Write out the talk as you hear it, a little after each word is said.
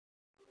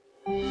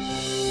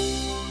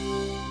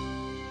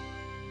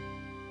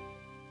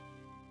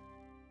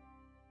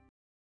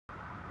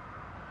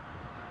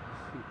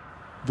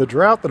The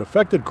drought that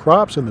affected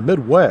crops in the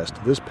Midwest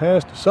this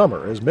past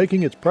summer is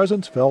making its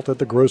presence felt at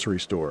the grocery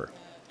store.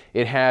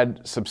 It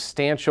had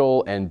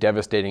substantial and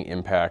devastating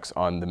impacts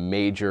on the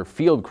major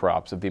field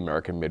crops of the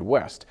American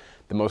Midwest.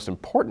 The most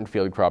important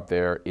field crop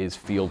there is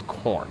field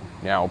corn.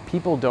 Now,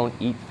 people don't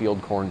eat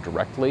field corn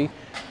directly,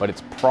 but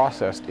it's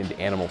processed into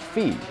animal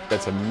feed.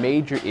 That's a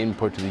major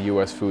input to the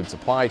U.S. food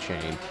supply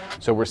chain.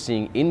 So we're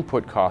seeing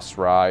input costs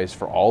rise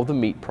for all the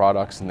meat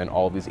products and then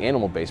all of these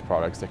animal-based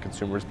products that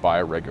consumers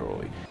buy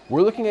regularly.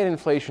 We're looking at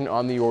inflation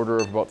on the order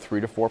of about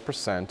 3 to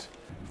 4%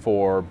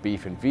 for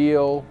beef and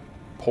veal,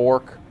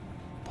 pork,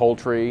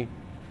 poultry,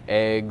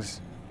 eggs,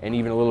 and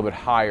even a little bit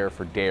higher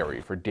for dairy.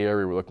 For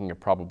dairy, we're looking at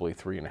probably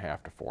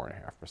 3.5 to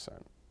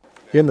 4.5%.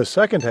 In the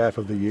second half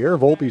of the year,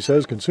 Volpe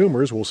says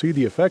consumers will see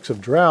the effects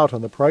of drought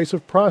on the price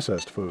of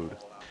processed food.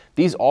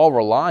 These all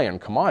rely on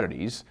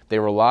commodities. They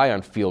rely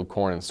on field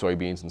corn and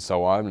soybeans and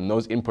so on, and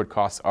those input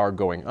costs are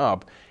going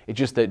up. It's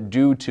just that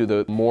due to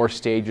the more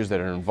stages that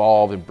are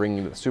involved in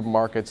bringing to the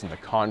supermarkets and the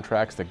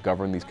contracts that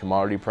govern these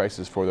commodity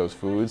prices for those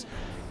foods,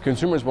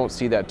 consumers won't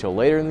see that till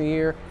later in the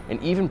year,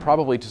 and even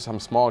probably to some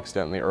small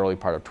extent in the early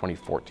part of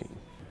 2014.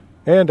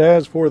 And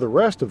as for the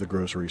rest of the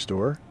grocery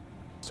store,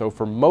 so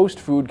for most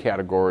food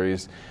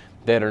categories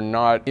that are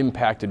not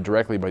impacted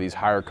directly by these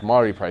higher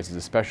commodity prices,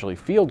 especially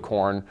field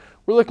corn,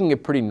 we're looking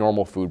at pretty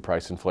normal food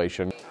price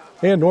inflation.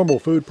 And normal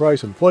food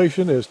price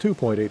inflation is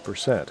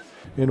 2.8%.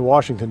 In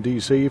Washington,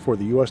 D.C., for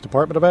the U.S.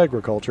 Department of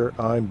Agriculture,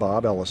 I'm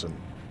Bob Ellison.